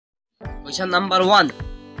Question number 1.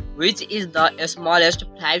 Which is the smallest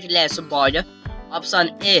flightless bird?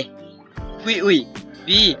 Option A. Kiwi.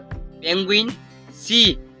 B. Penguin.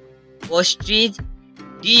 C. Ostrich.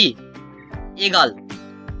 D. Eagle.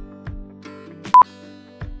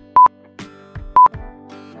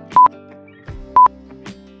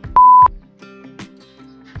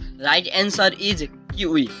 Right answer is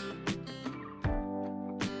kiwi.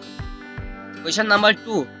 Question number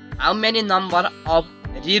 2. How many number of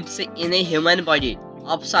ribs in a human body?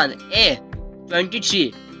 Option A.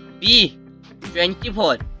 23. B.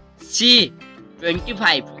 24. C.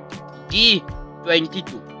 25. D.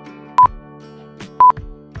 22.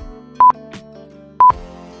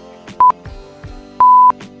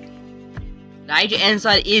 Right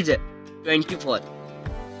answer is 24.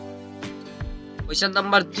 Question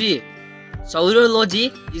number 3.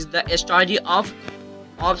 Saurology is the study of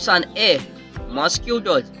option A.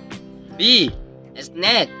 Mosquitoes. B.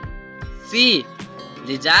 Snake. C.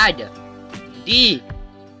 Lizard. D.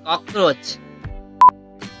 Cockroach.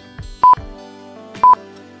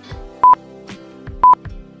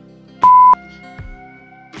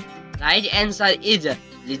 Right answer is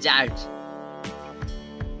lizard.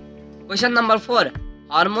 Question number 4.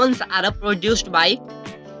 Hormones are produced by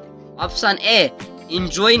option A.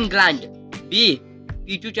 Endocrine gland. B.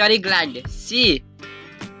 Pituitary gland. C.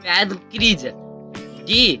 Pancreas.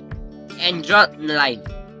 D. Adrenaline.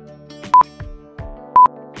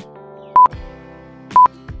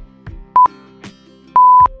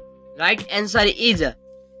 Right answer is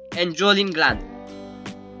adrenaline gland.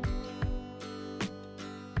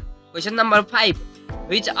 Question number 5.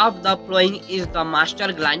 Which of the following is the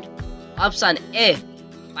master gland? Option A.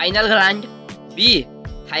 Pineal gland. B.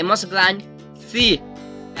 Thymus gland. C.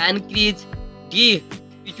 Pancreas. D.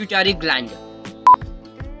 Pituitary gland.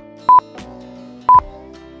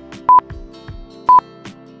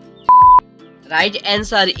 Right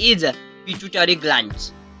answer is pituitary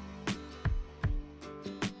glands.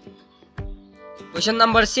 Question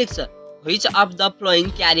number 6. Which of the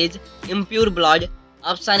following carries impure blood?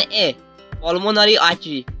 Option A. Pulmonary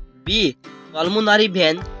artery. B. Pulmonary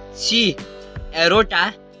vein. C.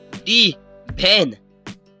 Aorta. D. Vein.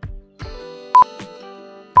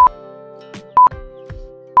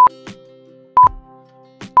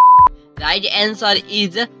 Right answer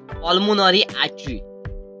is pulmonary artery.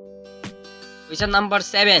 Question number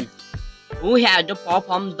 7. Who had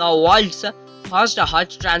performed the world's first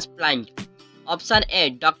heart transplant? Option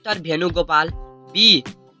A. Dr. Venugopal. B.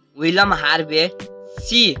 William Harvey.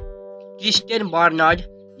 C. Christian Barnard.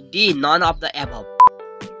 D. None of the above.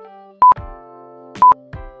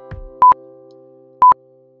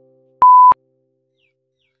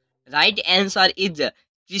 Right answer is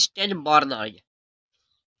Christian Barnard.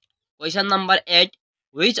 Question number 8.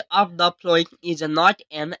 Which of the following is not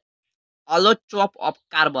an allotrope of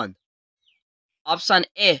carbon? Option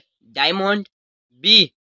A. Diamond.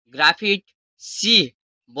 B. Graphite. C.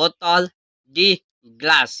 Bottle. D.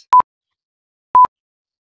 Glass.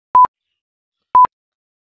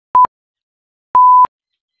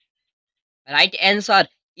 Right answer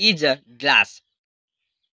is glass.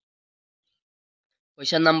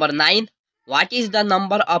 Question number 9. What is the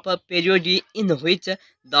number of periodi in which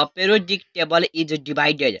the periodic table is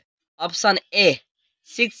divided? Option A.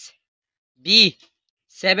 6. B.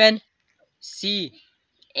 7. C.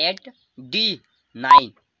 8. D.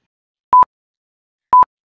 9.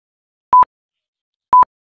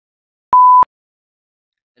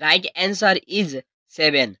 Right answer is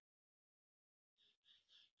 7.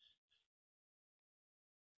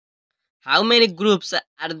 How many groups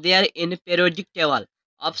are there in periodic table?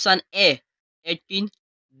 Option A. 18.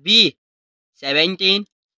 B. 17.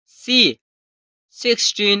 C.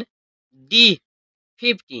 16. D.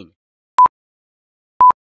 15.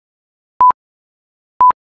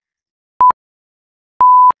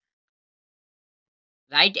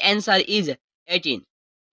 Right answer is 18.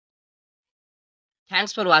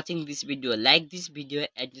 Thanks for watching this video. Like this video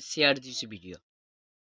and share this video.